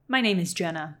My name is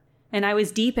Jenna, and I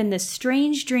was deep in this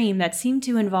strange dream that seemed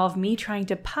to involve me trying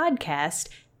to podcast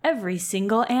every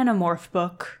single Animorph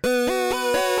book.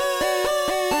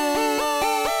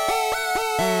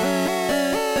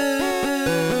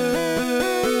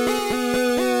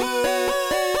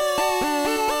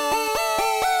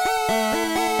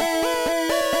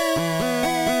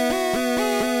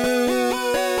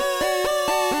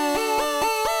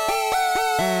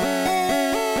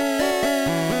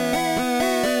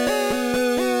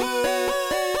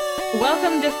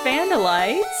 Welcome to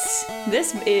Fandalites.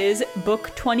 This is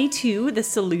Book 22, The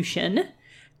Solution.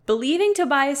 Believing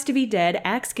Tobias to be dead,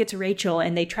 Axe gets Rachel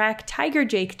and they track Tiger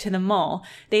Jake to the mall.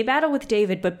 They battle with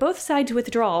David, but both sides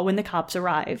withdraw when the cops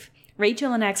arrive.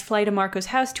 Rachel and Axe fly to Marco's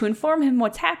house to inform him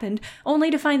what's happened, only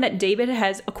to find that David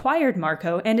has acquired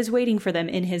Marco and is waiting for them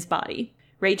in his body.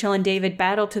 Rachel and David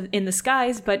battle in the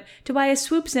skies, but Tobias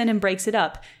swoops in and breaks it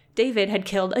up. David had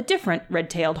killed a different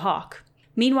red-tailed hawk.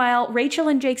 Meanwhile, Rachel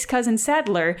and Jake's cousin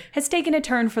Sadler has taken a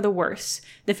turn for the worse.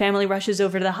 The family rushes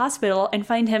over to the hospital and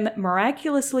find him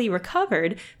miraculously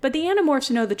recovered, but the Animorphs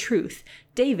know the truth.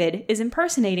 David is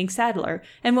impersonating Sadler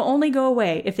and will only go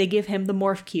away if they give him the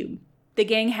morph cube. The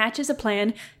gang hatches a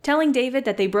plan, telling David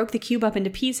that they broke the cube up into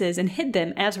pieces and hid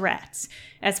them as rats.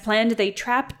 As planned, they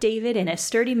trap David in a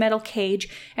sturdy metal cage,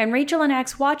 and Rachel and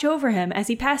Axe watch over him as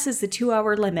he passes the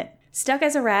 2-hour limit. Stuck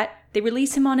as a rat, they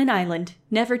release him on an island,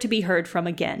 never to be heard from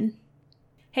again.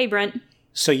 Hey, Brent.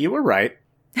 So you were right.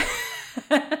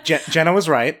 Jenna was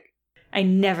right. I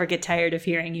never get tired of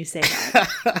hearing you say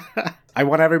that. I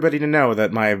want everybody to know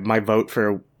that my vote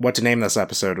for what to name this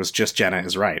episode was just Jenna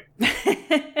is right.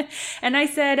 And I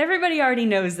said, everybody already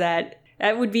knows that.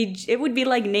 It would be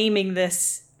like naming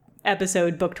this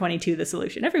episode Book 22, The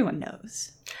Solution. Everyone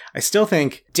knows. I still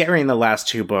think during the last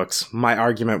two books, my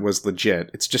argument was legit.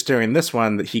 It's just during this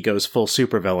one that he goes full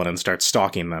supervillain and starts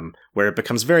stalking them, where it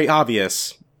becomes very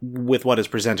obvious with what is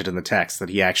presented in the text that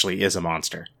he actually is a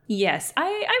monster. Yes,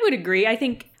 I would agree. I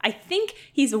think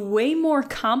he's way more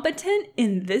competent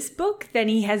in this book than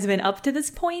he has been up to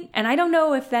this point, and I don't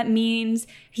know if that means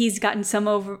he's gotten some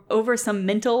over some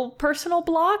mental personal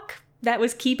block that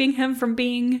was keeping him from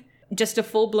being just a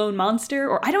full-blown monster,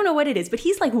 or I don't know what it is, but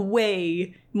he's like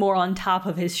way more on top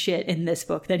of his shit in this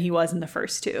book than he was in the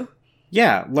first two.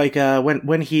 Yeah, like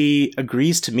when he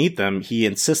agrees to meet them, he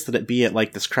insists that it be at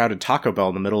like this crowded Taco Bell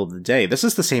in the middle of the day. This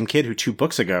is the same kid who 2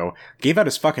 books ago gave out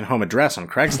his fucking home address on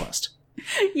Craigslist.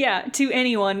 Yeah, to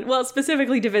anyone. Well,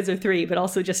 specifically to Visor 3, but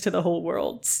also just to the whole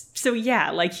world. So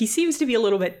yeah, like he seems to be a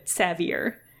little bit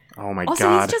savvier. Oh my also,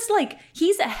 God. Also, he's just like,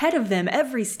 he's ahead of them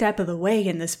every step of the way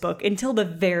in this book until the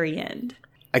very end.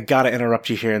 I gotta interrupt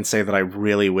you here and say that I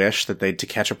really wish that they'd To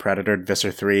Catch a Predator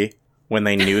Visor 3 when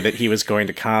they knew that he was going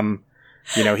to come.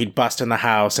 You know, he'd bust in the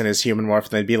house in his human morph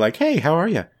and they'd be like, hey, how are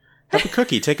you? Have a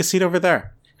cookie. Take a seat over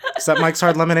there. Is that Mike's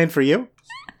Hard Lemonade for you?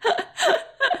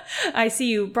 I see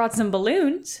you brought some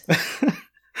balloons.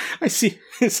 I see.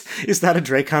 Is that a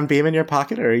Dracon beam in your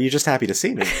pocket, or are you just happy to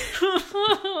see me?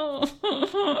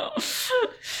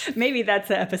 Maybe that's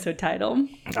the episode title.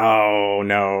 Oh,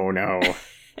 no.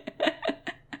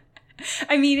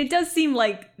 I mean, it does seem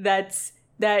like that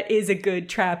is a good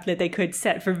trap that they could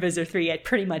set for Visor 3 at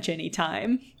pretty much any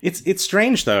time. It's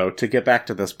strange, though, to get back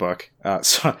to this book.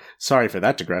 Sorry for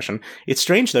that digression. It's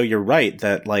strange, though, you're right,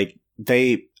 that, like,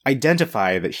 they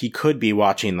identify that he could be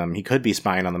watching them, he could be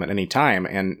spying on them at any time,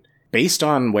 and based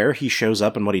on where he shows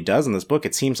up and what he does in this book,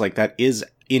 it seems like that is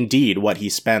indeed what he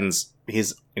spends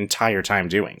his entire time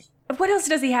doing. What else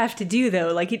does he have to do,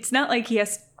 though? Like, it's not like he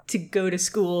has to go to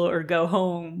school or go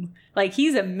home. Like,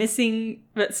 he's a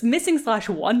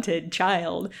missing/wanted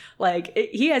child. Like,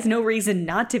 he has no reason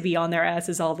not to be on their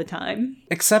asses all the time.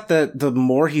 Except that the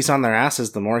more he's on their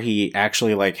asses, the more he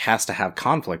actually, like, has to have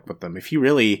conflict with them. If he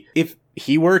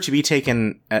were to be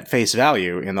taken at face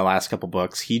value in the last couple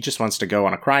books, he just wants to go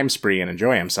on a crime spree and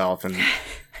enjoy himself and,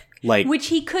 like... Which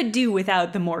he could do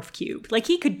without the morph cube. Like,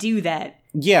 he could do that.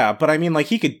 Yeah, but I mean, like,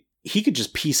 he could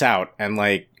just peace out and,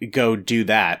 like, go do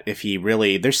that if he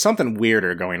really... There's something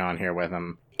weirder going on here with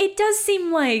him. It does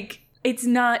seem like it's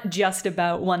not just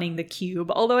about wanting the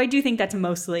cube, although I do think that's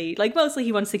mostly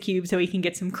he wants the cube so he can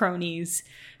get some cronies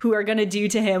who are going to do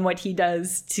to him what he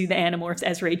does to the Animorphs,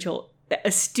 as Rachel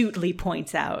astutely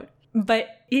points out.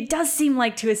 But it does seem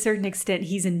like, to a certain extent,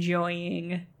 he's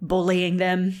enjoying bullying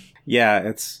them. Yeah,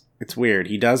 it's weird.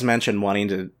 He does mention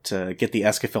wanting to get the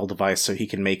Escafil device so he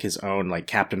can make his own, like,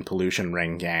 Captain Pollution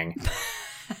Ring gang.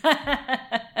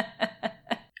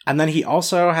 And then he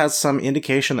also has some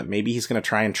indication that maybe he's going to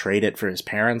try and trade it for his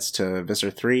parents to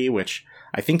Visor 3, which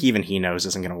I think even he knows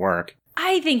isn't going to work.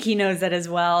 I think he knows that as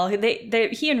well.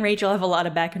 He and Rachel have a lot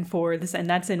of back and forths, and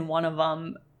that's in one of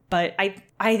them. But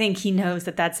I think he knows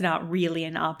that that's not really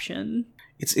an option.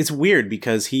 It's weird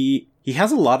because he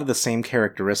has a lot of the same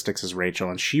characteristics as Rachel,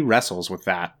 and she wrestles with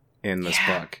that in this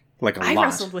book. Like a lot. I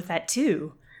wrestled with that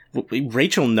too.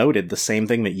 Rachel noted the same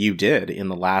thing that you did in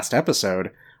the last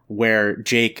episode, where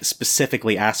Jake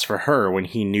specifically asked for her when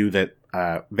he knew that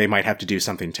they might have to do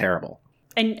something terrible.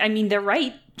 And, I mean, they're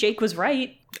right. Jake was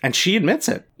right. And she admits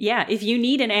it. Yeah, if you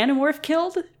need an Animorph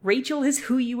killed, Rachel is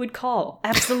who you would call.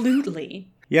 Absolutely.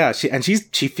 Yeah, she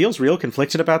feels real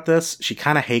conflicted about this. She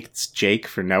kind of hates Jake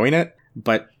for knowing it,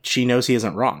 but she knows he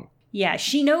isn't wrong. Yeah,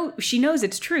 she knows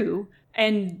it's true.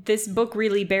 And this book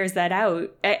really bears that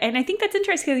out. And I think that's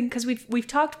interesting because we've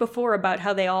talked before about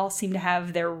how they all seem to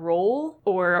have their role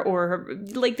or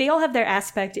like they all have their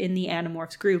aspect in the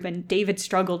Animorphs group, and David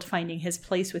struggled finding his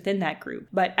place within that group.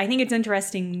 But I think it's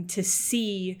interesting to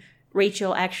see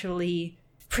Rachel actually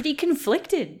pretty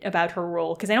conflicted about her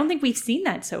role, because I don't think we've seen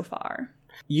that so far.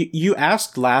 You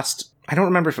asked I don't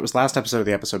remember if it was last episode or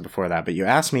the episode before that, but you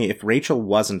asked me if Rachel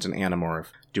wasn't an Animorph,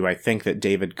 do I think that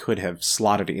David could have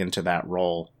slotted into that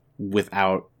role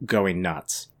without going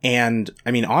nuts? And,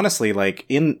 I mean, honestly, like,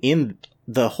 in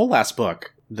the whole last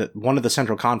book, one of the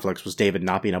central conflicts was David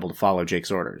not being able to follow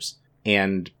Jake's orders.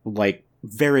 And, like,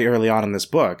 very early on in this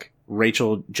book,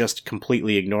 Rachel just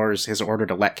completely ignores his order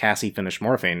to let Cassie finish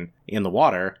morphing in the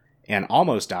water and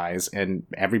almost dies, and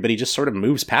everybody just sort of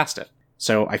moves past it.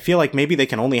 So I feel like maybe they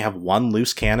can only have one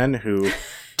loose cannon who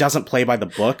doesn't play by the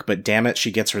book, but damn it,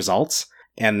 she gets results.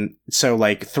 And so,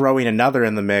 like, throwing another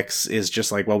in the mix is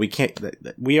just like, well,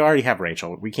 we already have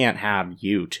Rachel. We can't have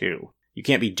you too. You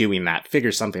can't be doing that.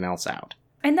 Figure something else out.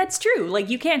 And that's true. Like,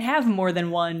 you can't have more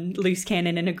than one loose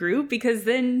cannon in a group, because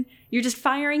then you're just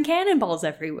firing cannonballs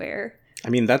everywhere. I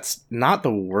mean, that's not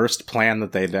the worst plan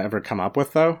that they'd ever come up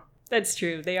with, though. That's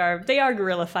true. They are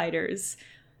guerrilla fighters.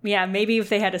 Yeah, maybe if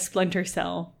they had a Splinter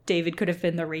Cell, David could have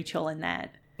been the Rachel in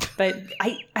that. But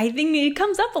I think it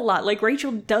comes up a lot. Like,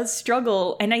 Rachel does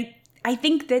struggle, and I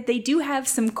think that they do have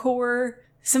some core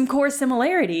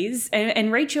similarities.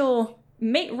 And Rachel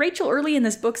early in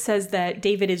this book says that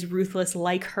David is ruthless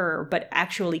like her, but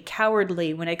actually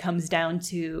cowardly when it comes down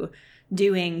to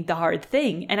doing the hard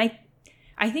thing. And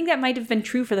I think that might have been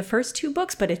true for the first two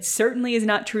books, but it certainly is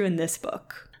not true in this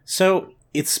book. So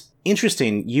it's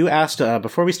interesting. You asked,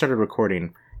 before we started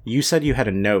recording, you said you had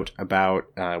a note about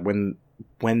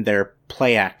when they're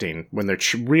play acting, when they're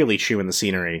really chewing the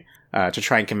scenery to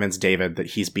try and convince David that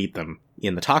he's beat them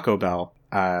in the Taco Bell.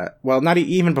 Well, not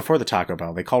even before the Taco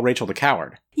Bell. They call Rachel the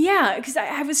coward. Yeah, because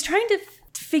I was trying to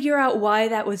figure out why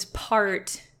that was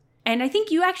part. And I think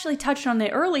you actually touched on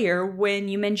it earlier when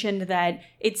you mentioned that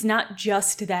it's not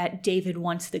just that David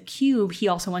wants the cube, he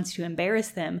also wants to embarrass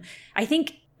them. I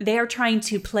think they're trying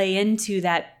to play into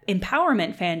that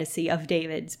empowerment fantasy of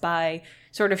David's by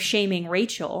sort of shaming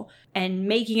Rachel and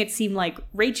making it seem like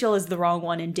Rachel is the wrong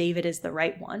one and David is the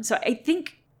right one. So I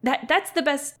think that's the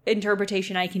best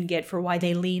interpretation I can get for why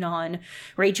they lean on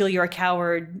Rachel, you're a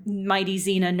coward, mighty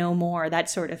Xena, no more, that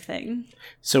sort of thing.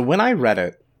 So when I read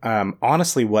it,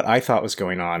 honestly, what I thought was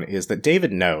going on is that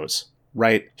David knows,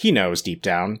 right? He knows deep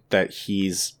down that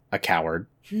he's a coward,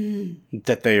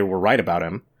 that they were right about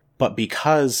him. But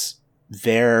because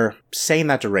they're saying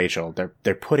that to Rachel,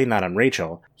 they're putting that on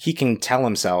Rachel, he can tell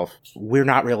himself, we're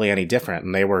not really any different,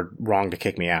 and they were wrong to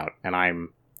kick me out. And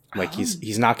I'm like,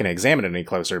 he's not going to examine it any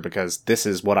closer because this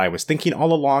is what I was thinking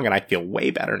all along, and I feel way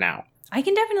better now. I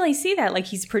can definitely see that. Like,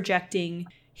 he's projecting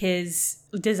his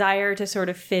desire to sort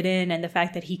of fit in and the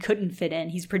fact that he couldn't fit in.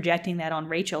 He's projecting that on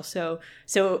Rachel. So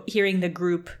hearing the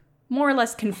group more or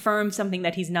less confirm something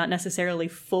that he's not necessarily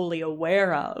fully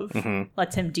aware of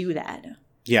lets him do that.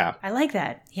 Yeah. I like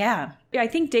that. Yeah. I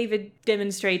think David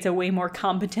demonstrates a way more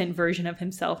competent version of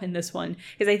himself in this one.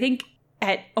 Because I think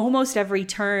at almost every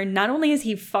turn, not only is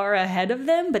he far ahead of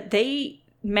them, but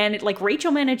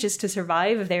Rachel manages to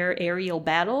survive their aerial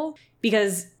battle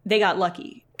because they got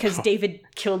lucky. Because David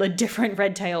killed a different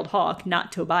red-tailed hawk,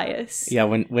 not Tobias. Yeah,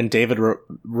 when David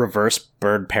reverse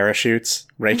bird parachutes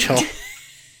Rachel.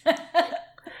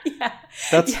 Yeah.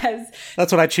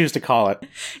 That's what I choose to call it.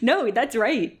 No, that's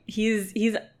right. He's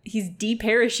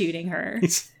de-parachuting her.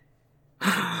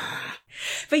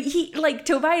 But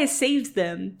Tobias saves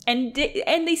them, and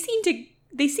they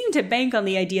seem to bank on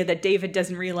the idea that David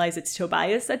doesn't realize it's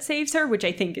Tobias that saves her, which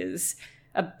I think is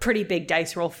a pretty big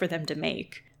dice roll for them to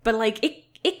make. But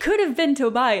it could have been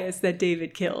Tobias that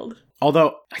David killed.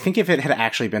 Although I think if it had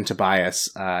actually been Tobias,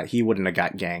 he wouldn't have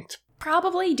got ganked.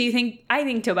 Probably. I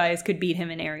think Tobias could beat him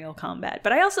in aerial combat,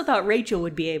 but I also thought Rachel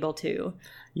would be able to.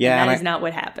 Yeah. And that is not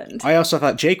what happened. I also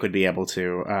thought Jake would be able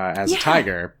to as a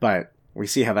tiger, but we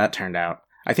see how that turned out.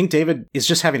 I think David is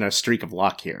just having a streak of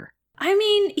luck here. I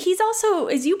mean, he's also,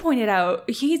 as you pointed out,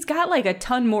 he's got like a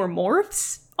ton more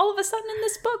morphs all of a sudden in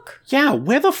this book. Yeah,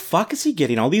 where the fuck is he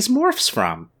getting all these morphs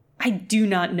from? I do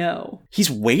not know.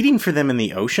 He's waiting for them in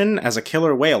the ocean as a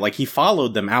killer whale. Like, he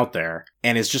followed them out there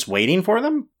and is just waiting for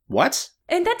them? What?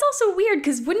 And that's also weird,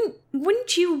 because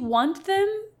wouldn't you want them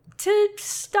to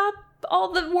stop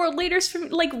all the world leaders from,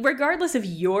 like, regardless of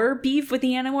your beef with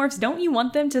the Animorphs, don't you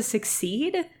want them to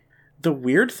succeed? The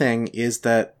weird thing is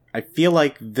that I feel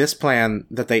like this plan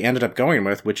that they ended up going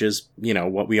with, which is, you know,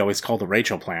 what we always call the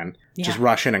Rachel plan, just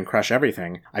rush in and crush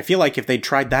everything. I feel like if they'd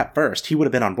tried that first, he would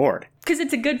have been on board. Because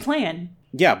it's a good plan.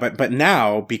 Yeah, but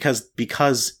now,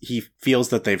 because he feels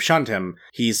that they've shunned him,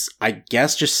 he's, I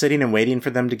guess, just sitting and waiting for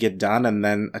them to get done and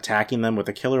then attacking them with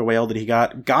a killer whale that he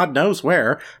got God knows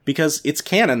where, because it's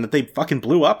canon that they fucking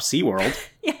blew up SeaWorld.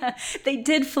 Yeah, they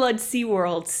did flood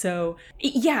SeaWorld, so...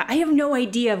 Yeah, I have no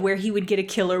idea where he would get a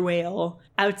killer whale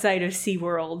outside of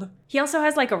SeaWorld. He also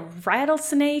has, like, a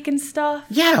rattlesnake and stuff.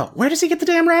 Yeah, where does he get the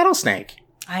damn rattlesnake?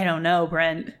 I don't know,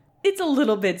 Brent. It's a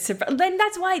little bit surprising. Then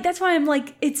that's why I'm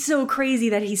like, it's so crazy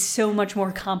that he's so much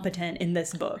more competent in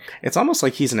this book. It's almost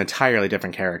like he's an entirely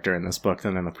different character in this book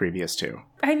than in the previous two.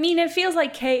 I mean, it feels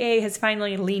like K.A. has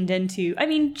finally leaned into... I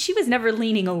mean, she was never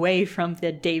leaning away from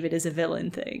the David is a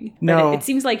villain thing. No. But it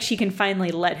seems like she can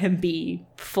finally let him be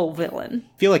full villain.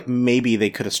 I feel like maybe they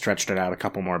could have stretched it out a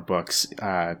couple more books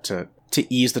to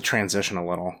ease the transition a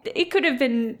little. It could have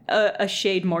been a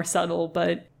shade more subtle,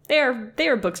 but... They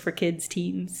are books for kids,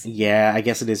 teens. Yeah, I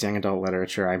guess it is young adult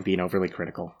literature. I'm being overly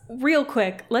critical. Real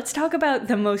quick, let's talk about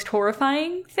the most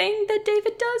horrifying thing that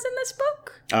David does in this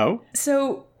book. Oh?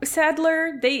 So,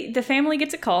 Sadler, the family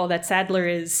gets a call that Sadler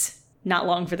is not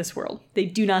long for this world. They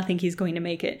do not think he's going to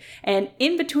make it. And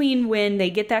in between when they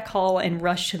get that call and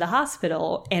rush to the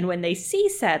hospital, and when they see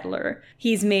Sadler,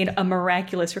 he's made a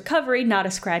miraculous recovery, not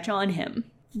a scratch on him.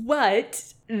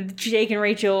 But Jake and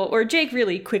Rachel, or Jake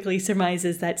really quickly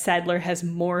surmises that Sadler has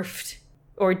morphed,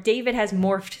 or David has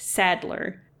morphed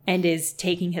Sadler and is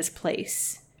taking his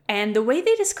place. And the way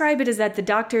they describe it is that the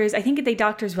doctors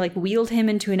like wheeled him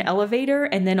into an elevator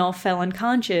and then all fell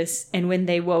unconscious. And when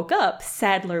they woke up,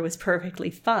 Sadler was perfectly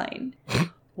fine.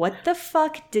 What the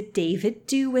fuck did David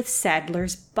do with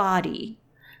Sadler's body?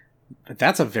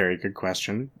 That's a very good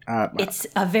question. It's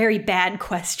a very bad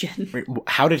question.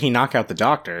 How did he knock out the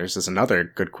doctors is another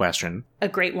good question. A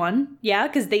great one. Yeah,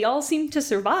 because they all seemed to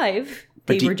survive.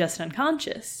 They were just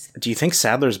unconscious. Do you think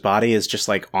Sadler's body is just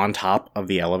like on top of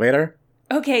the elevator?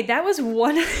 Okay, that was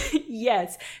one.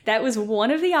 Yes, that was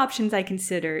one of the options I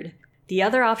considered. The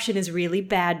other option is really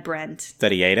bad, Brent.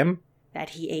 That he ate him?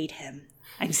 That he ate him.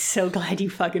 I'm so glad you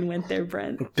fucking went there,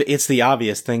 Brent. It's the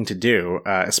obvious thing to do,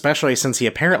 especially since he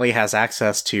apparently has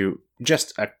access to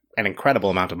just an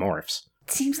incredible amount of morphs.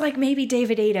 It seems like maybe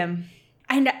David ate him.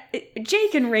 And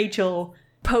Jake and Rachel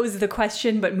pose the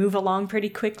question but move along pretty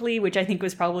quickly, which I think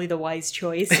was probably the wise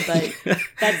choice, but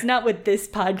that's not what this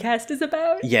podcast is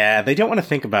about. Yeah, they don't want to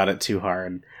think about it too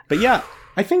hard. But yeah,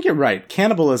 I think you're right.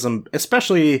 Cannibalism,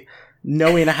 especially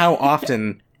knowing how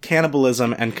often...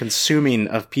 cannibalism and consuming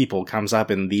of people comes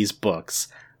up in these books.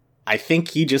 I think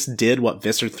he just did what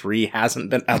Visser 3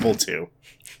 hasn't been able to.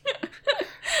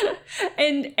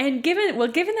 and given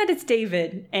that it's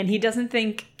David and he doesn't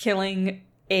think killing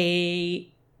a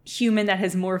human that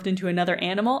has morphed into another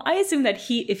animal, I assume that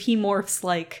if he morphs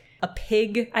like a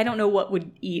pig, I don't know what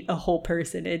would eat a whole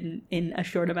person in a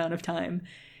short amount of time.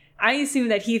 I assume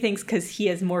that he thinks because he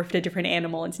has morphed a different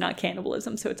animal, it's not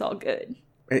cannibalism, so it's all good.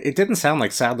 It didn't sound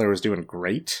like Sadler was doing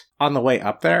great on the way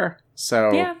up there,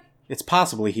 so yeah. It's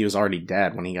possible he was already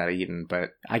dead when he got eaten, but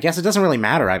I guess it doesn't really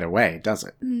matter either way, does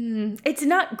it? It's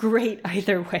not great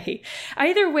either way.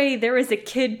 Either way, there was a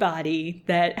kid body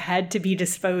that had to be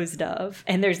disposed of,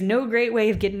 and there's no great way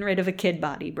of getting rid of a kid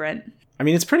body, Brent. I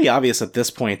mean, it's pretty obvious at this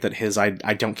point that his I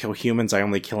don't kill humans, I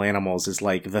only kill animals is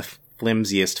like the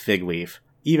flimsiest fig leaf,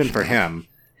 even for him.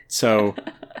 So...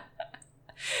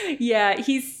 yeah,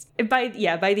 by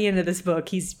the end of this book,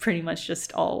 he's pretty much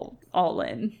just all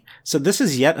in. So this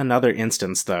is yet another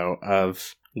instance, though,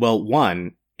 of, well,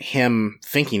 one, him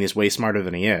thinking he's way smarter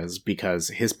than he is, because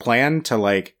his plan to,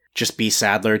 like, just be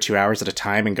Sadler 2 hours at a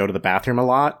time and go to the bathroom a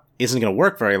lot isn't going to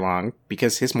work very long,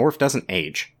 because his morph doesn't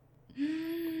age.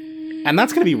 And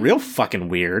that's going to be real fucking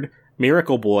weird.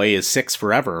 Miracle Boy is 6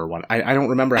 forever, or what? I don't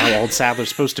remember how old Sadler's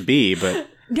supposed to be, but...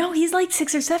 No, he's like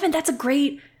 6 or 7. That's a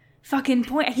great... fucking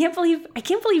point. I can't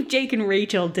believe Jake and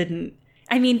Rachel didn't.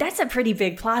 I mean, that's a pretty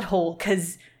big plot hole,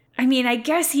 because, I mean, I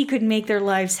guess he could make their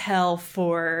lives hell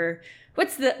for...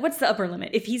 What's the upper limit?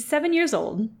 If he's 7 years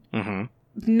old,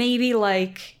 maybe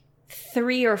like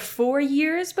 3 or 4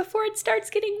 years before it starts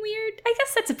getting weird? I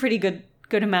guess that's a pretty good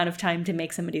amount of time to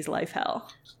make somebody's life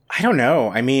hell. I don't know.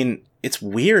 I mean, it's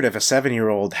weird if a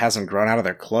 7-year-old hasn't grown out of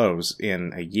their clothes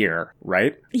in a year,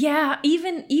 right? Yeah,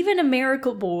 even a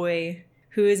miracle boy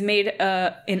who has made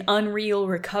an unreal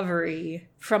recovery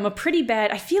from a pretty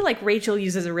bad... I feel like Rachel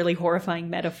uses a really horrifying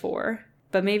metaphor,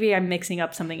 but maybe I'm mixing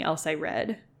up something else I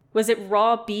read. Was it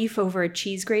raw beef over a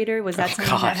cheese grater? Was that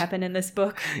something that happened in this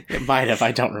book? It might have.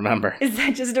 I don't remember. Is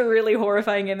that just a really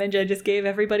horrifying image I just gave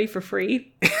everybody for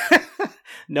free?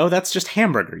 No, that's just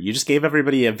hamburger. You just gave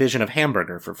everybody a vision of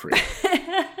hamburger for free.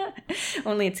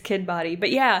 Only it's kid body.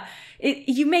 But yeah,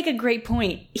 you make a great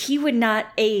point. He would not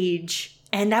age,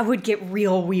 and that would get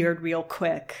real weird real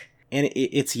quick. And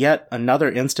it's yet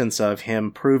another instance of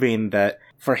him proving that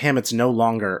for him it's no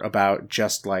longer about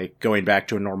just like going back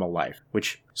to a normal life,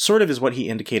 which sort of is what he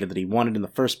indicated that he wanted in the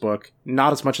first book.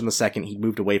 Not as much in the second. He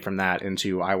moved away from that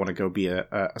into I want to go be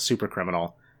a super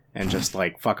criminal and just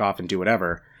like fuck off and do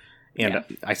whatever. And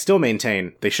I still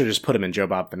maintain they should have just put him in Joe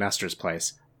Bob Vanester's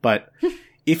place. But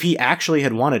if he actually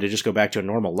had wanted to just go back to a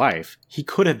normal life, he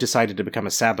could have decided to become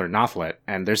a Sadler Nothlet,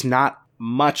 and there's not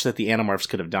much that the Animorphs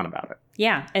could have done about it.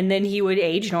 Yeah, and then he would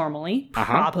age normally,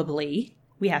 probably,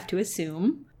 we have to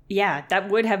assume. Yeah, that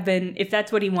would have been, if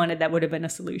that's what he wanted, that would have been a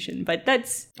solution. But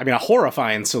that's... I mean, a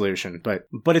horrifying solution, but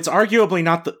it's arguably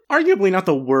not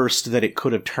the worst that it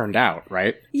could have turned out,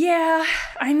 right? Yeah,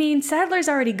 I mean, Sadler's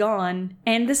already gone,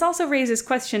 and this also raises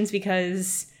questions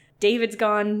because David's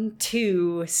gone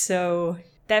too, so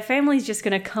that family's just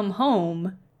gonna come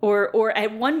home. Or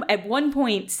at one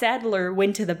point, Sadler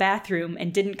went to the bathroom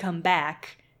and didn't come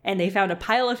back, and they found a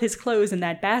pile of his clothes in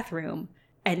that bathroom.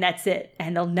 And that's it.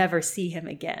 And they'll never see him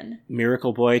again.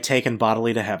 Miracle boy taken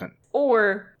bodily to heaven.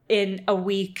 Or in a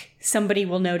week, somebody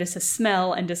will notice a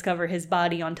smell and discover his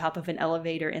body on top of an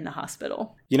elevator in the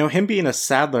hospital. You know, him being a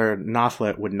Sadler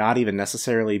Nothlet would not even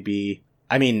necessarily be...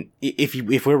 I mean,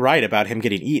 if we're right about him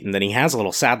getting eaten, then he has a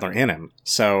little Sadler in him.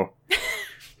 So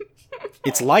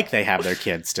it's like they have their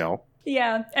kid still.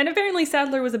 Yeah, and apparently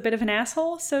Sadler was a bit of an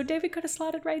asshole, so David could have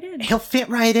slotted right in. He'll fit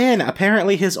right in.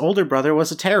 Apparently his older brother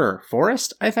was a terror.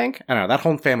 Forrest, I think? I don't know, that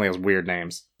whole family has weird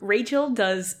names. Rachel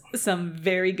does some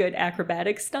very good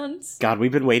acrobatic stunts. God,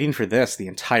 we've been waiting for this the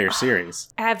entire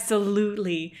series.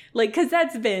 Absolutely. Like, because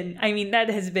that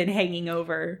has been hanging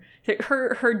over.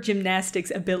 Her gymnastics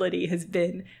ability has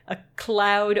been a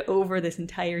cloud over this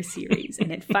entire series,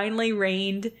 and it finally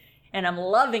rained, and I'm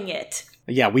loving it.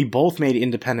 Yeah, we both made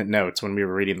independent notes when we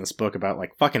were reading this book about,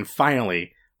 like, fucking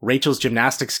finally, Rachel's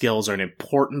gymnastic skills are an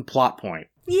important plot point.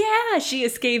 Yeah, she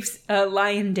escapes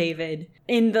Lion David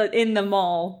in the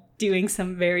mall doing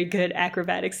some very good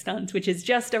acrobatic stunts, which is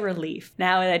just a relief.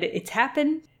 Now that it's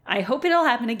happened, I hope it'll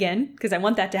happen again, because I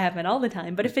want that to happen all the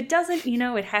time. But if it doesn't,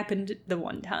 it happened the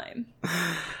one time.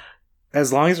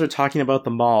 As long as we're talking about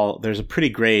the mall, there's a pretty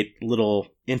great little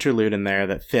interlude in there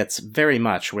that fits very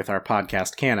much with our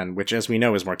podcast canon, which, as we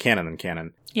know, is more canon than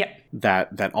canon. Yeah.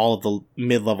 That all of the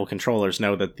mid-level controllers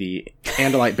know that the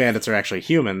Andalite bandits are actually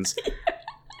humans.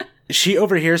 She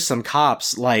overhears some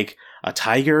cops, like, a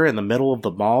tiger in the middle of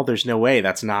the mall? There's no way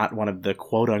that's not one of the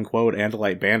quote-unquote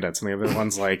Andalite bandits. And the other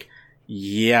one's like,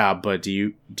 yeah, but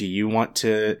do you want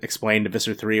to explain to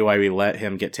Visser 3 why we let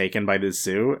him get taken by this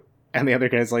zoo? And the other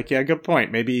guy's like, yeah, good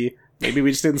point. Maybe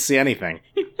we just didn't see anything.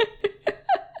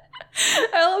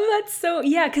 I love that so...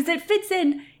 Yeah, because it fits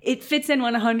in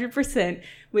 100%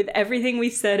 with everything we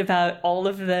said about all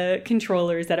of the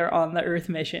controllers that are on the Earth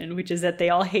mission, which is that they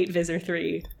all hate Visser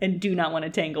 3 and do not want to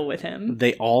tangle with him.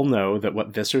 They all know that what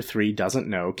Visser 3 doesn't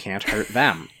know can't hurt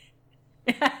them.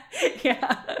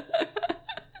 Yeah.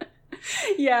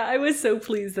 Yeah, I was so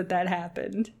pleased that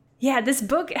happened. Yeah, this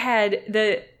book had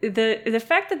the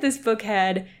fact that this book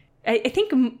had, I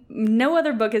think no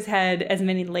other book has had as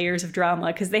many layers of drama,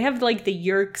 because they have like the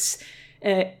Yeerks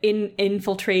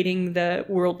infiltrating the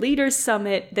World Leaders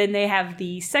Summit. Then they have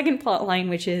the second plot line,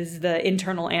 which is the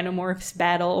internal Animorphs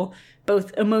battle,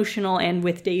 both emotional and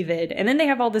with David. And then they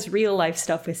have all this real life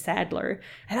stuff with Sadler.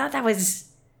 I thought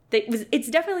it's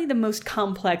definitely the most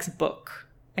complex book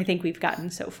I think we've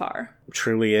gotten so far.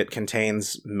 Truly, it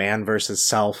contains man versus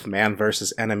self, man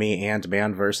versus enemy, and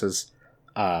man versus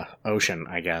ocean,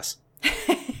 I guess.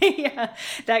 Yeah,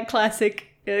 that classic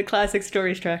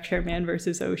story structure, man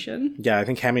versus ocean. Yeah, I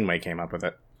think Hemingway came up with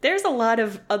it. There's a lot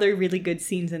of other really good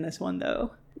scenes in this one,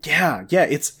 though. Yeah,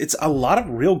 it's a lot of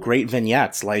real great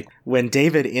vignettes, like when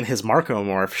David in his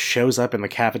Marco-morph shows up in the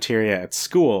cafeteria at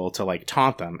school to like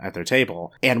taunt them at their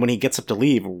table, and when he gets up to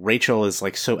leave, Rachel is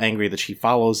like so angry that she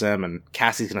follows him, and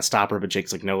Cassie's gonna stop her, but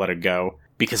Jake's like, no, let her go,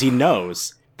 because he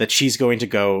knows that she's going to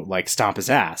go like stomp his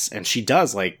ass, and she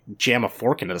does like jam a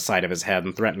fork into the side of his head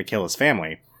and threaten to kill his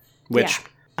family, which... Yeah.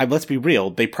 Let's be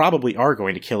real, they probably are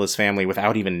going to kill his family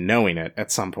without even knowing it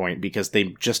at some point, because they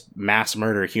just mass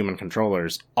murder human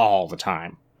controllers all the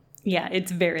time. Yeah,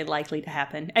 it's very likely to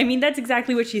happen. I mean, that's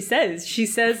exactly what she says. She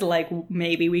says, like,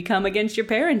 maybe we come against your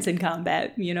parents in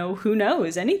combat. You know, who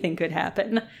knows? Anything could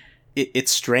happen.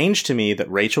 It's strange to me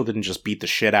that Rachel didn't just beat the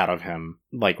shit out of him,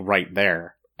 like, right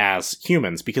there, as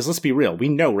humans, because let's be real, we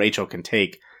know Rachel can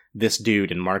take this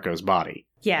dude in Marco's body.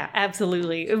 Yeah,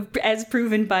 absolutely. As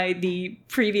proven by the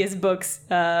previous book's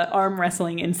arm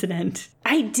wrestling incident.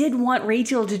 I did want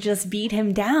Rachel to just beat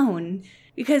him down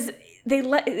because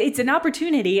it's an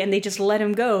opportunity and they just let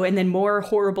him go, and then more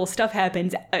horrible stuff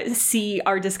happens. See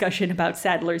our discussion about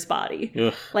Sadler's body.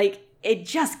 Ugh. Like, it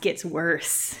just gets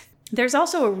worse. There's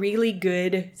also a really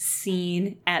good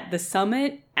scene at the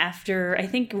summit after, I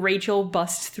think, Rachel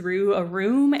busts through a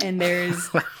room and there's...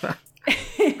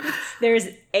 There's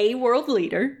a world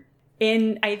leader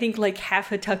in, I think, like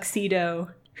half a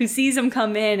tuxedo who sees him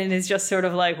come in and is just sort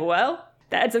of like, well,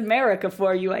 that's America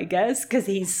for you, I guess, because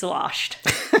he's sloshed.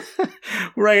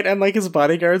 Right, and like his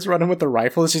bodyguards run him with the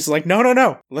rifles. He's like,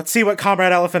 no, let's see what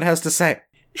Comrade Elephant has to say.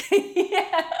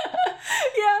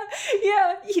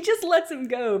 Yeah, he just lets him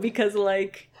go because,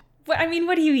 like, I mean,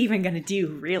 what are you even going to do,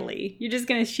 really? You're just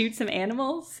going to shoot some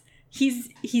animals?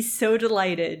 He's so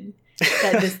delighted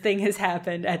that this thing has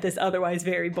happened at this otherwise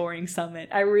very boring summit.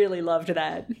 I really loved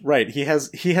that. Right. He has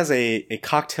a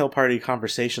cocktail party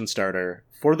conversation starter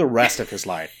for the rest of his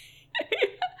life.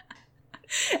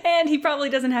 And he probably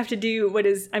doesn't have to do what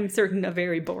is, I'm certain, a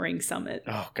very boring summit.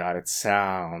 Oh, God, it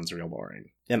sounds real boring.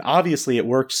 And obviously it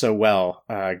worked so well,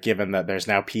 given that there's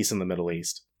now peace in the Middle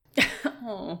East.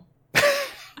 Oh.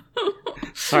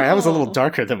 Sorry, that was a little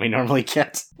darker than we normally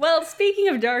get. Well, speaking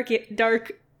of dark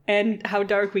and how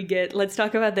dark we get, let's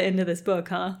talk about the end of this book,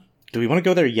 huh? Do we want to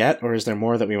go there yet, or is there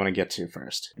more that we want to get to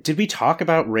first? Did we talk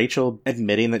about Rachel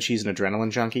admitting that she's an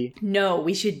adrenaline junkie? No,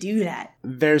 we should do that.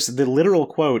 There's the literal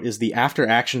quote is the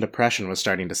after-action depression was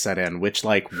starting to set in, which,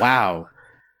 like, wow,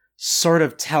 sort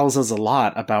of tells us a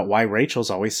lot about why Rachel's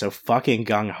always so fucking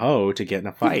gung-ho to get in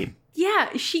a fight.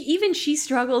 Yeah, she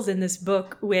struggles in this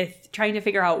book with trying to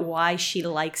figure out why she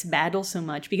likes battle so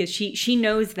much, because she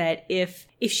knows that if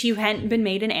she hadn't been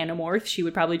made an Animorph, she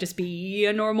would probably just be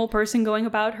a normal person going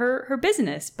about her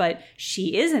business. But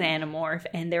she is an Animorph,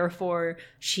 and therefore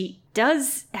she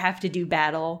does have to do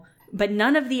battle, but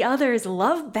none of the others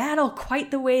love battle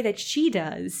quite the way that she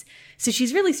does. So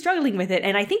she's really struggling with it,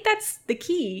 and I think that's the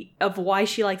key of why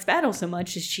she likes battle so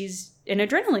much, is she's an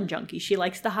adrenaline junkie. She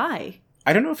likes the high.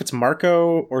 I don't know if it's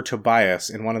Marco or Tobias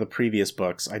in one of the previous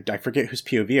books. I forget whose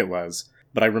POV it was,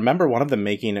 but I remember one of them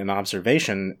making an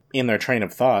observation in their train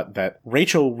of thought that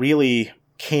Rachel really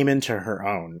came into her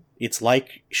own. It's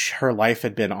like her life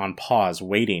had been on pause,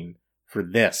 waiting for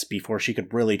this before she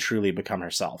could really truly become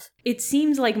herself. It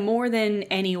seems like more than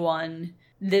anyone,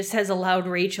 this has allowed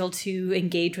Rachel to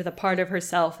engage with a part of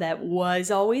herself that was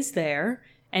always there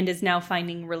and is now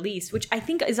finding release, which I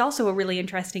think is also a really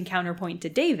interesting counterpoint to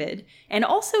David, and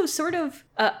also sort of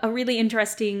a really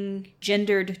interesting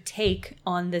gendered take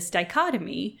on this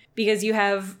dichotomy, because you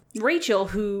have Rachel,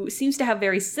 who seems to have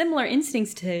very similar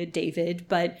instincts to David,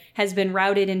 but has been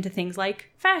routed into things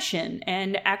like fashion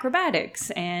and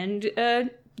acrobatics and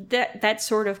that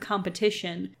sort of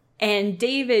competition. And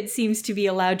David seems to be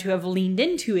allowed to have leaned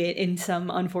into it in some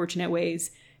unfortunate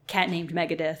ways. Cat named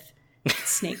Megadeth,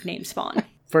 snake named Spawn.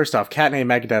 First off, cat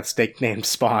named Megadeth, snake named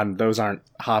Spawn, those aren't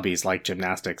hobbies like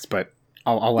gymnastics, but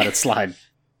I'll let it slide.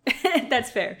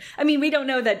 That's fair. I mean, we don't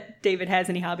know that David has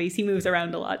any hobbies. He moves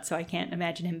around a lot, so I can't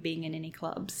imagine him being in any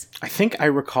clubs. I think I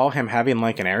recall him having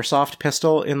like an airsoft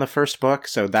pistol in the first book,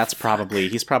 so that's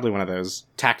he's probably one of those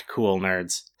tactical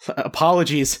nerds.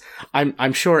 Apologies.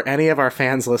 I'm sure any of our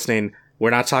fans listening, we're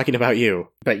not talking about you,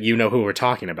 but you know who we're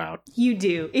talking about. You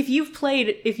do. If you've played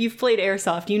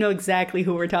Airsoft, you know exactly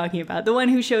who we're talking about. The one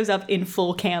who shows up in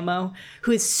full camo,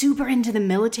 who is super into the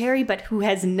military, but who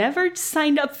has never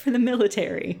signed up for the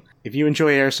military. If you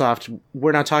enjoy Airsoft,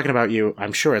 we're not talking about you.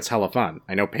 I'm sure it's hella fun.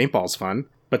 I know paintball's fun.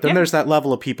 But then there's that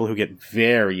level of people who get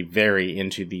very, very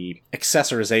into the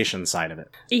accessorization side of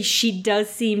it. She does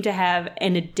seem to have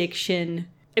an addiction.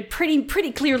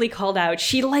 Pretty clearly called out.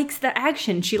 She likes the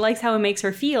action. She likes how it makes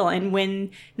her feel. And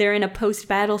when they're in a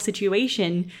post-battle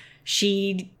situation,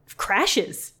 she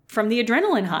crashes from the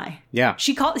adrenaline high. Yeah.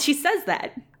 She says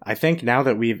that. I think now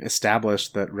that we've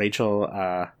established that Rachel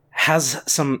has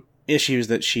some issues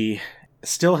that she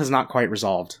still has not quite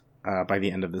resolved by the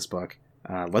end of this book,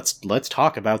 let's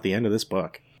talk about the end of this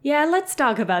book. Yeah, let's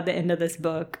talk about the end of this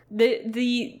book.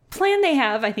 The plan they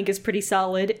have, I think, is pretty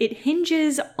solid. It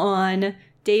hinges on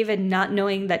David not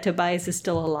knowing that Tobias is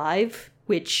still alive,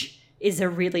 which is a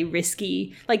really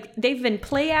risky... Like, they've been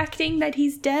play acting that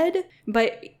he's dead,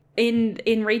 but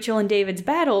in Rachel and David's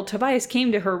battle, Tobias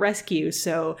came to her rescue,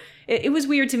 so it was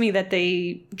weird to me that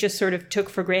they just sort of took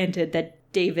for granted that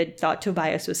David thought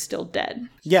Tobias was still dead.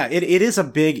 Yeah, it's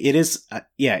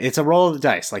a roll of the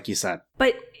dice, like you said.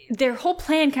 But their whole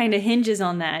plan kind of hinges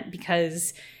on that,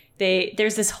 because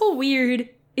there's this whole weird...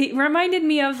 It reminded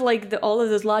me of like all of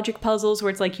those logic puzzles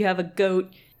where it's like you have a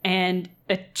goat and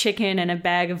a chicken and a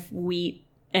bag of wheat,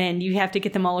 and you have to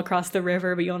get them all across the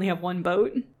river, but you only have one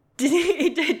boat.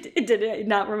 Did it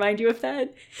not remind you of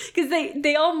that? Because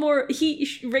they all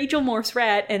Rachel morphs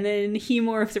rat, and then he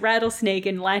morphs rattlesnake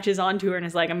and latches onto her and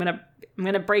is like, I'm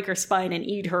gonna break her spine and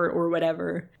eat her or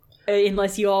whatever,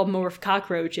 unless you all morph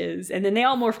cockroaches. And then they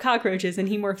all morph cockroaches, and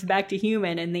he morphs back to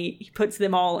human, and he puts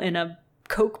them all in a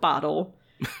Coke bottle,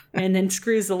 and then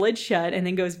screws the lid shut, and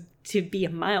then goes to be a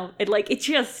mild. It's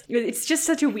just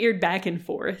such a weird back and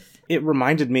forth. It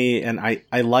reminded me, and I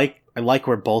like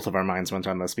where both of our minds went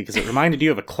on this, because it reminded you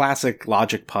of a classic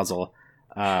logic puzzle,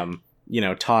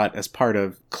 taught as part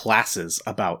of classes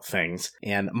about things.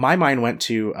 And my mind went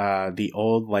to the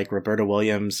old, like, Roberta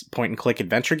Williams point-and-click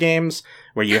adventure games,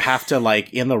 where you have to,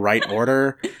 like, in the right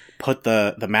order, put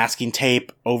the masking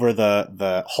tape over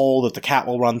the hole that the cat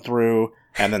will run through,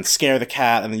 and then scare the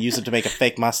cat, and then use it to make a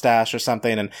fake mustache or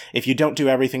something. And if you don't do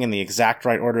everything in the exact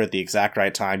right order at the exact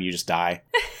right time, you just die.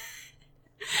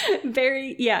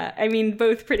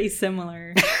 Both pretty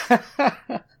similar.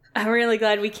 I'm really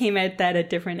glad we came at that at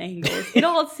different angles. It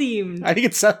all seemed... I think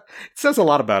it says a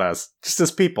lot about us, just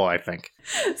as people, I think.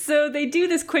 So they do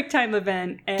this QuickTime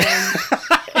event, and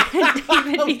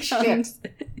David becomes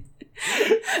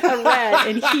a rat,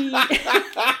 and he...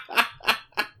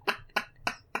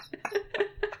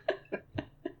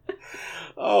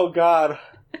 Oh, God.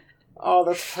 Oh,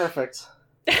 that's perfect.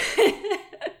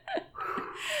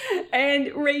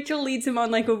 And Rachel leads him on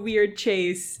like a weird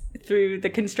chase through the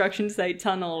construction site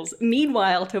tunnels.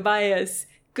 Meanwhile, Tobias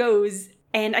goes,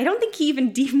 and I don't think he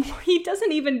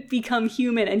doesn't even become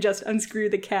human and just unscrew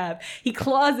the cap. He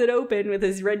claws it open with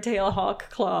his red tail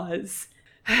hawk claws.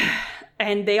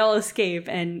 And they all escape,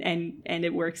 and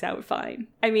it works out fine.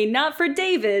 I mean, not for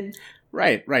David.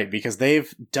 Right, because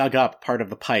they've dug up part of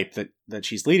the pipe that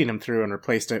she's leading him through and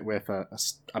replaced it with a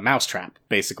mousetrap,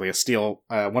 basically a steel,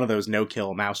 one of those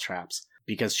no-kill mousetraps,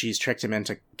 because she's tricked him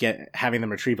into having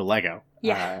them retrieve a Lego,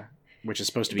 which is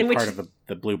supposed to be part of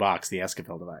the blue box, the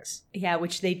Esquivel device. Yeah,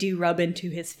 which they do rub into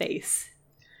his face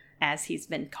as he's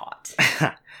been caught,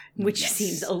 which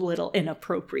seems a little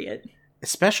inappropriate.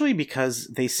 Especially because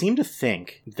they seem to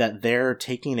think that they're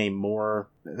taking a moral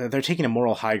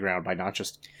high ground by not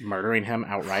just murdering him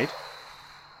outright.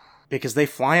 Because they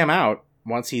fly him out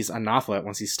once he's a Nothlet,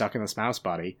 once he's stuck in this mouse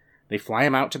body. They fly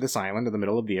him out to this island in the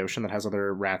middle of the ocean that has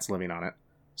other rats living on it.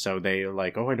 So they're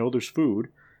like, oh, I know there's food.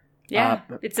 Yeah,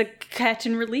 it's a catch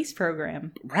and release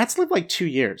program. Rats live like 2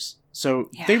 years. So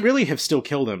they really have still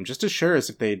killed him, just as sure as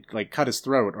if they'd like cut his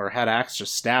throat or had Axe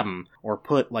just stab him or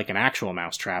put like an actual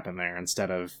mousetrap in there instead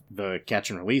of the catch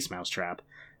and release mousetrap.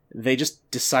 They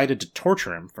just decided to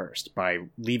torture him first by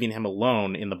leaving him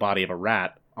alone in the body of a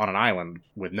rat on an island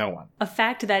with no one. A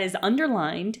fact that is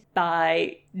underlined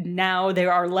by now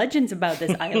there are legends about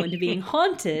this island being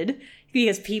haunted,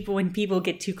 because when people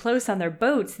get too close on their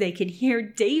boats, they can hear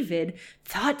David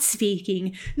thought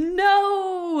speaking,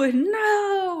 no!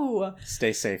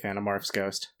 Stay safe, Animorph's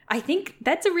ghost. I think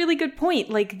that's a really good point.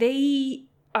 Like, they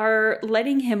are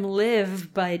letting him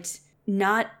live, but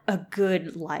not a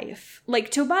good life.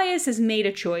 Like, Tobias has made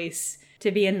a choice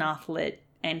to be a Nothlet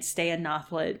and stay a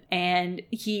Nothlet, and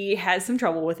he has some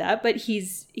trouble with that, but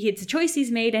it's a choice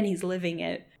he's made and he's living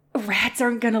it. Rats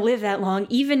aren't going to live that long,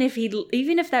 even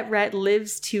if that rat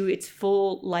lives to its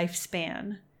full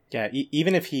lifespan. Yeah,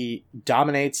 even if he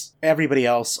dominates everybody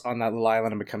else on that little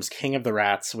island and becomes king of the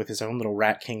rats with his own little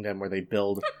rat kingdom where they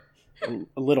build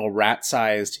little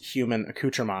rat-sized human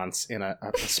accoutrements in a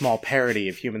small parody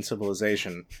of human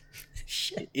civilization,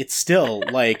 it's still,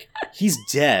 like, he's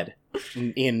dead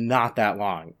in not that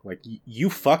long. Like, you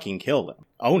fucking killed him.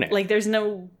 Own it. Like, there's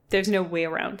no way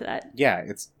around that. Yeah,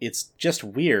 it's just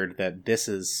weird that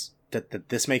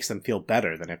this makes them feel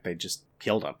better than if they just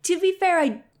killed him. To be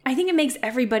fair, I think it makes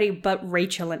everybody but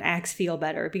Rachel and Axe feel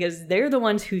better because they're the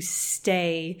ones who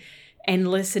stay and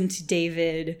listen to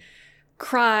David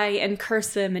cry and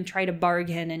curse him and try to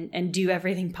bargain and do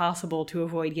everything possible to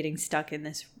avoid getting stuck in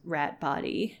this rat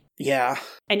body. Yeah.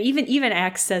 And even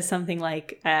Axe says something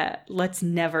like, let's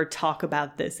never talk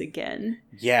about this again.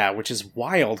 Yeah, which is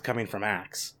wild coming from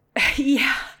Axe.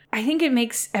 Yeah. I think it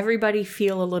makes everybody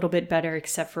feel a little bit better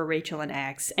except for Rachel and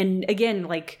Axe. And again,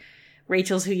 like,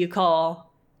 Rachel's who you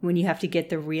call when you have to get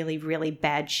the really, really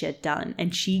bad shit done.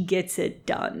 And she gets it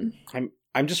done.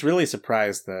 I'm just really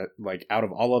surprised that, like, out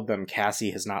of all of them,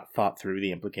 Cassie has not thought through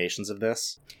the implications of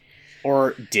this.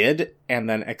 Or did, and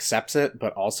then accepts it,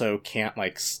 but also can't,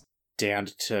 like,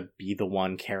 stand to be the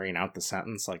one carrying out the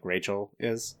sentence like Rachel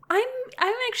is. I'm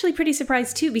actually pretty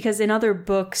surprised, too, because in other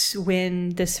books,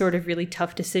 when this sort of really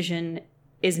tough decision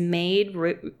is made,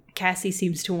 Cassie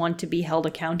seems to want to be held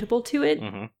accountable to it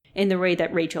in the way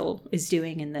that Rachel is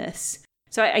doing in this.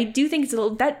 So I do think it's a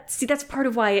little... that's part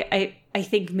of why I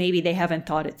think maybe they haven't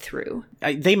thought it through.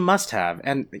 They must have,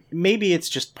 and maybe it's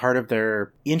just part of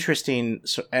their interesting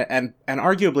and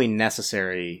arguably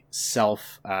necessary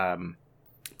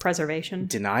preservation.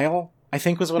 Denial, I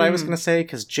think was what I was going to say,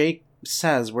 because Jake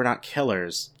says we're not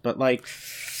killers, but, like,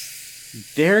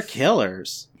 they're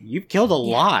killers. You've killed a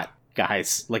lot,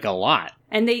 guys, like a lot.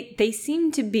 And they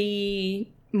seem to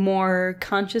be more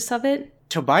conscious of it.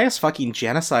 Tobias fucking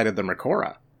genocided the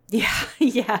Makora.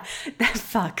 Yeah, that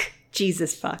fuck.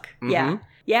 Jesus fuck. Yeah,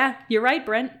 you're right,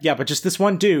 Brent. Yeah, but just this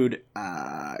one dude,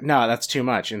 no, that's too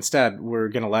much. Instead, we're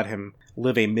gonna let him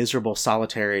live a miserable,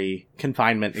 solitary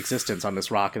confinement existence on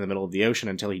this rock in the middle of the ocean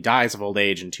until he dies of old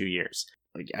age in 2 years.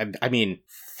 Like, I mean,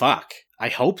 fuck. I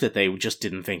hope that they just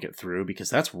didn't think it through, because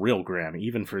that's real grim,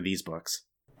 even for these books.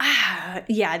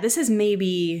 Yeah, this is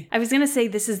maybe... I was going to say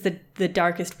this is the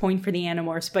darkest point for the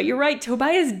Animorphs, but you're right,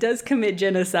 Tobias does commit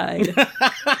genocide.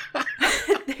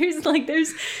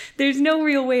 There's no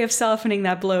real way of softening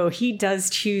that blow. He does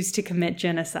choose to commit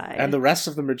genocide. And the rest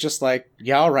of them are just like,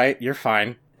 yeah, all right, you're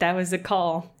fine. That was a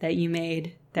call that you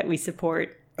made that we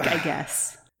support, I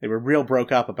guess. They were real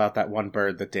broke up about that one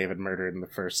bird that David murdered in the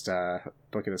first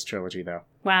book of this trilogy, though.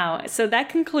 Wow, so that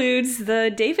concludes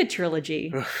the David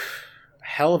trilogy.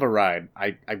 Hell of a ride.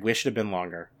 I wish it had been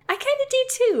longer. I kind of do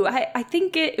too. I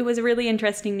think it was a really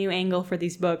interesting new angle for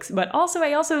these books, but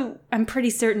also I'm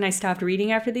pretty certain I stopped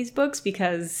reading after these books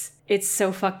because it's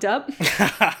so fucked up.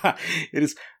 It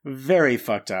is very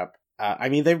fucked up. I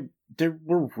mean, they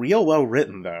were real well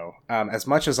written, though. As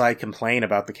much as I complain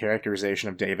about the characterization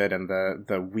of David and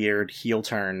the weird heel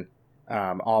turn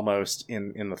almost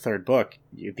in the third book,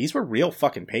 these were real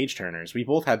fucking page turners. We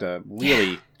both had to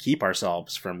really keep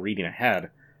ourselves from reading ahead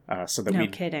so that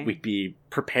we'd be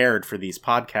prepared for these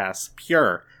podcasts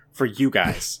pure for you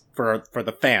guys, for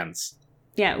the fans.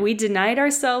 Yeah, we denied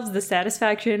ourselves the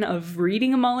satisfaction of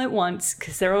reading them all at once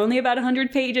because they're only about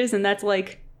 100 pages and that's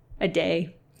like a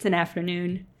day. It's an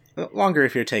afternoon. Longer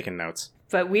if you're taking notes.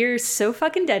 But we're so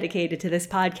fucking dedicated to this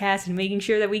podcast and making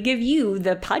sure that we give you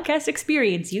the podcast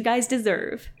experience you guys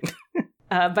deserve.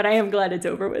 But I am glad it's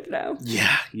over with now.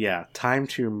 Yeah. Time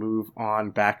to move on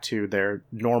back to their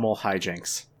normal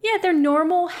hijinks. Yeah, they're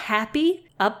normal, happy,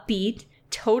 upbeat,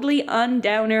 totally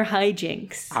undowner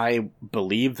hijinks. I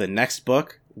believe the next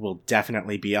book will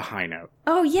definitely be a high note.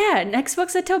 Oh yeah, next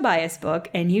book's a Tobias book,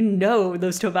 and you know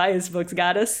those Tobias books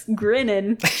got us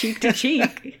grinning cheek to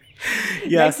cheek.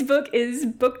 Yeah. Next book is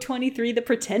book 23, The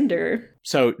Pretender.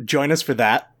 So join us for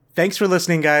that. Thanks for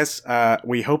listening, guys.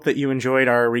 We hope that you enjoyed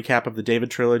our recap of the David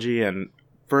trilogy, and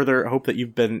further hope that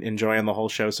you've been enjoying the whole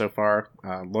show so far.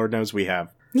 Lord knows we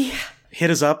have. Yeah. Hit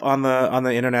us up on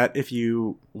the internet if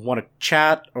you want to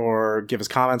chat or give us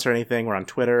comments or anything. We're on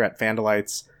Twitter at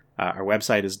Fandalites. Our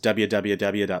website is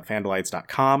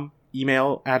www.fandalites.com.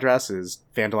 Email address is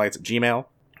fandalites@gmail.com.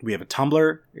 We have a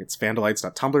Tumblr. It's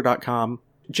fandalites.tumblr.com.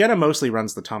 Jenna mostly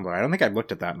runs the Tumblr. I don't think I've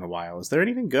looked at that in a while. Is there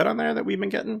anything good on there that we've been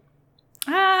getting?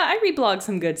 I reblog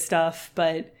some good stuff,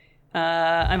 but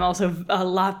I'm also a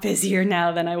lot busier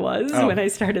now than I was when I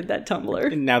started that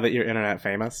Tumblr. Now that you're internet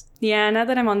famous? Yeah, now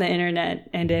that I'm on the internet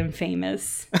and am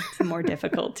famous, it's more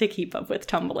difficult to keep up with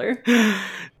Tumblr.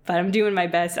 But I'm doing my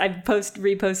best. I've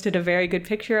reposted a very good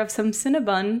picture of some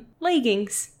Cinnabon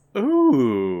leggings.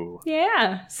 Ooh.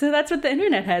 Yeah, so that's what the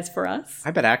internet has for us.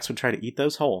 I bet Axe would try to eat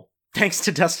those whole. Thanks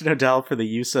to Dustin Odell for the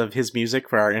use of his music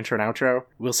for our intro and outro.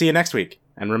 We'll see you next week.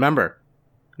 And remember,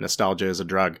 nostalgia is a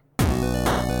drug.